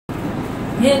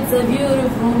It's a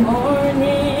beautiful morning.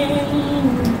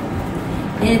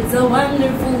 It's a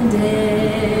wonderful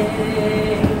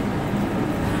day.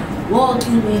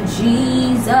 Walking with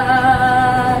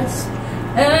Jesus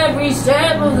every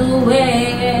step of the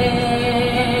way.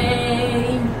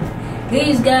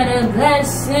 He's got a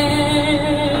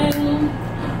blessing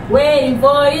waiting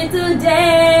for you today.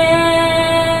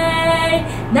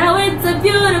 Now it's a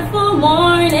beautiful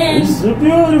morning. It's a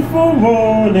beautiful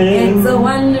morning. It's a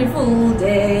wonderful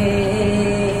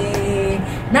day.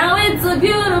 Now it's a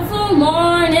beautiful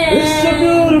morning. It's a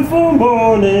beautiful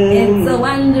morning. It's a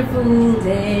wonderful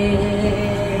day.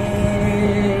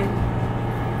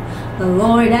 The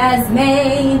Lord has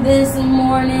made this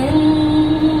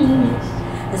morning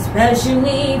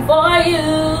especially for you,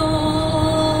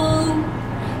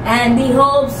 and He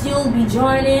hopes you'll be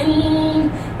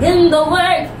joining in the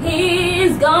work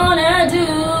He's gonna do.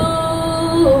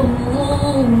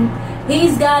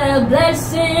 He's got a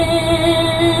blessing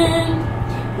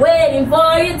waiting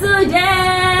for you today.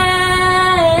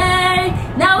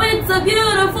 Now it's a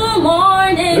beautiful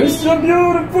morning. It's a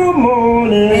beautiful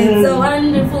morning. It's a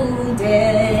wonderful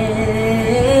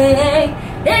day.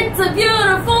 It's a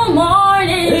beautiful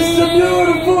morning. It's a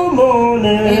beautiful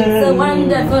morning. It's a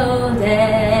wonderful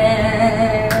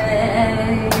day.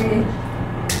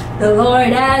 The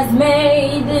Lord has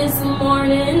made this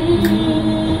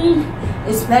morning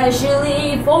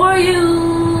especially for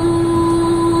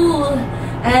you,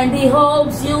 and He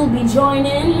hopes you'll be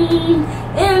joining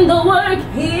in the work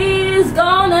He's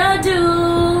gonna do.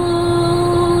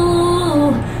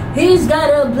 He's got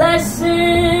a blessing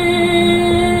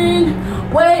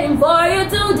waiting for you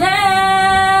today.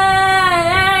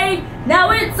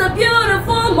 Now it's a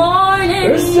beautiful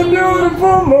morning. It's a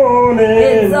beautiful morning.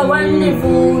 It's a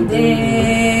wonderful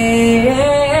day.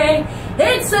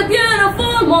 It's a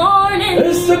beautiful morning.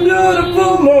 It's a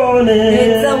beautiful morning.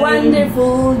 It's a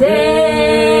wonderful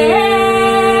day.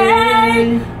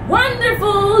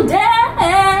 Wonderful day.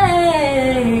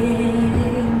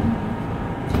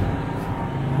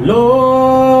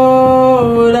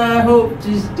 Lord, I hope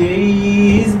this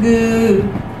day is good.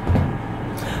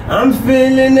 I'm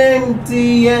feeling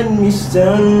empty and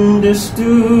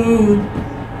misunderstood.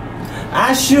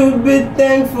 I should be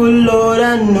thankful, Lord,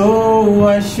 I know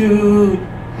I should.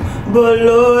 But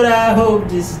Lord, I hope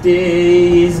this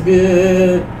day is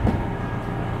good.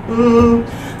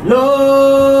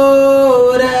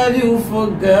 Lord, have you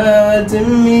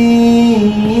forgotten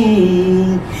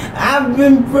me? I've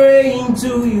been praying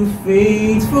to you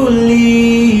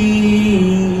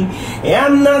faithfully.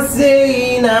 I'm not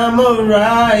saying I'm a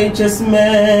righteous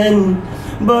man,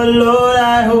 but Lord,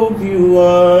 I hope you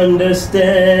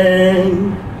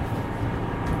understand.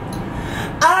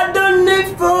 I don't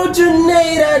need fortune,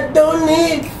 I don't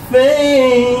need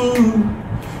fame.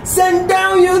 Send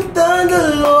down your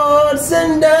thunder, Lord,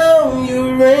 send down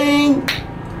your rain.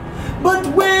 But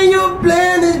when you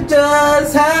plan it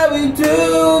just how it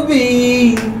will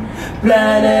be,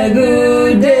 plan a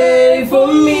good day for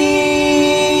me.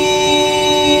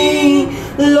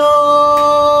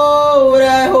 Lord,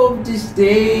 I hope this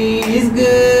day is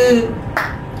good.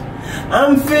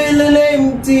 I'm feeling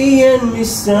empty and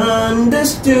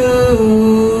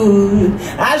misunderstood.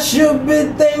 I should be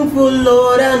thankful,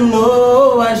 Lord, I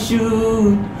know I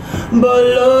should. But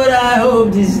Lord, I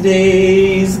hope this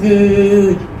day is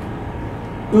good.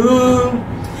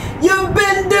 You've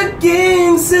been the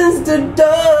king since the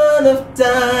dawn of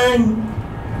time.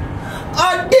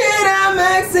 All that I'm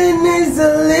asking is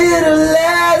a little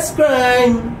less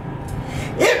crime.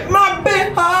 It might be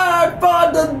hard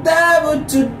for the devil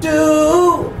to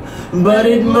do, but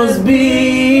it must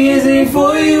be easy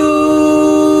for you.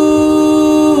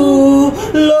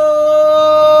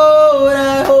 Lord,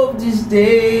 I hope this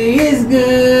day is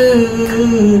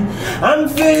good. I'm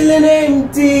feeling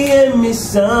empty and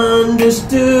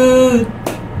misunderstood.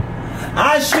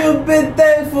 I should be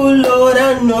thankful, Lord,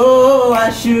 I know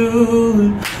I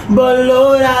should. But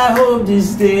Lord, I hope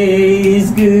this day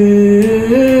is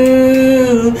good.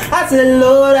 I said,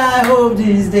 Lord, I hope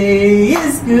this day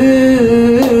is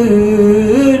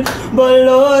good. But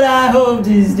Lord, I hope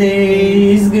this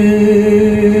day is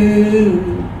good.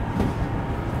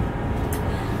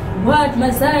 What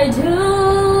must I do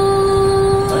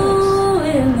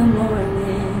in the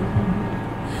morning?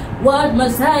 What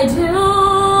must I do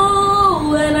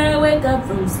when I wake up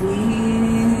from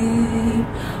sleep?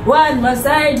 What must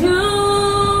I do?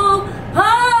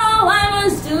 Oh, I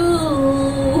must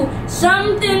do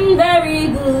something very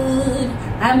good.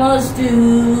 I must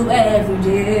do every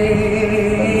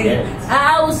day.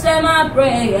 I will say my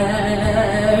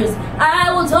prayers.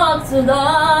 I will talk to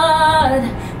God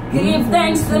Give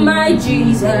thanks to my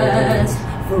Jesus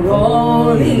for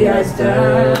all he has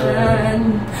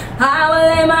done. I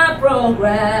will lay my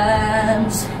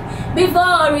programs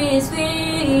before his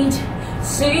feet,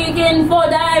 seeking for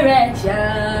direction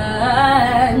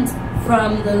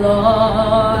from the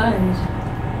Lord.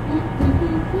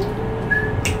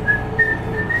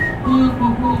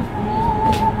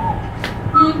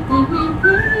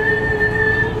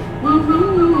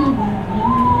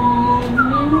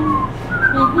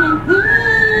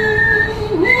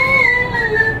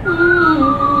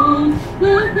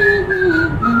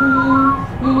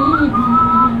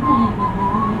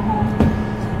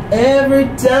 Every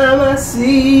time I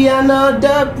see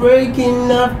another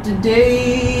breaking of the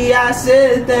day, I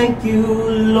say thank you,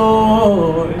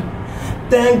 Lord.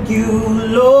 Thank you,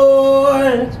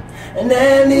 Lord. And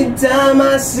anytime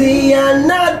I see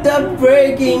another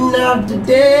breaking of the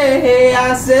day,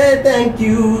 I say thank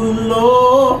you,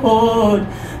 Lord.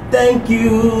 Thank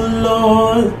you,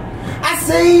 Lord. I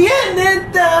say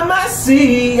anytime I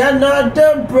see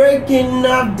another breaking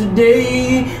of the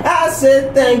day, I say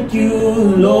thank you,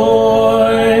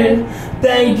 Lord.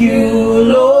 Thank you,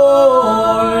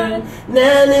 Lord. And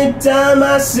anytime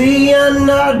I see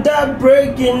another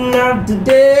breaking of the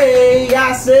day,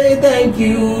 I say thank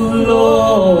you,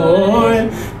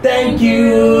 Lord. Thank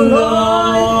you,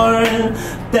 Lord.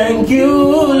 Thank you,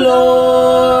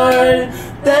 Lord.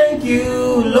 Thank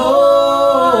you,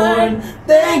 Lord.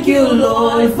 Thank you,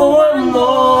 Lord, for one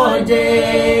more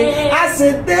day. I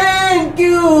said thank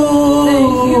you,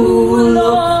 Lord.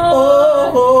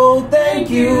 Oh, thank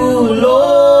you,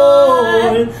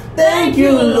 Lord. Thank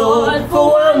you, Lord,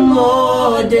 for one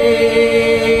more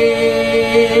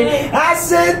day. I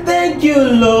said thank you,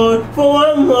 Lord, for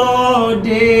one more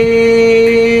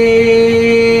day.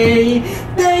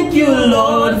 Thank you,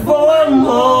 Lord, for one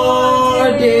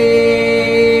more day.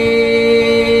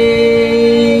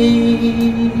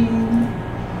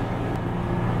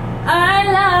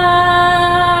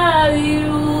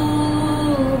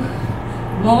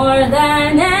 More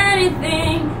than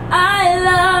anything, I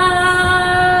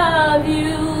love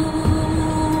you.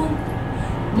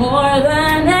 More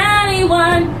than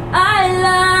anyone,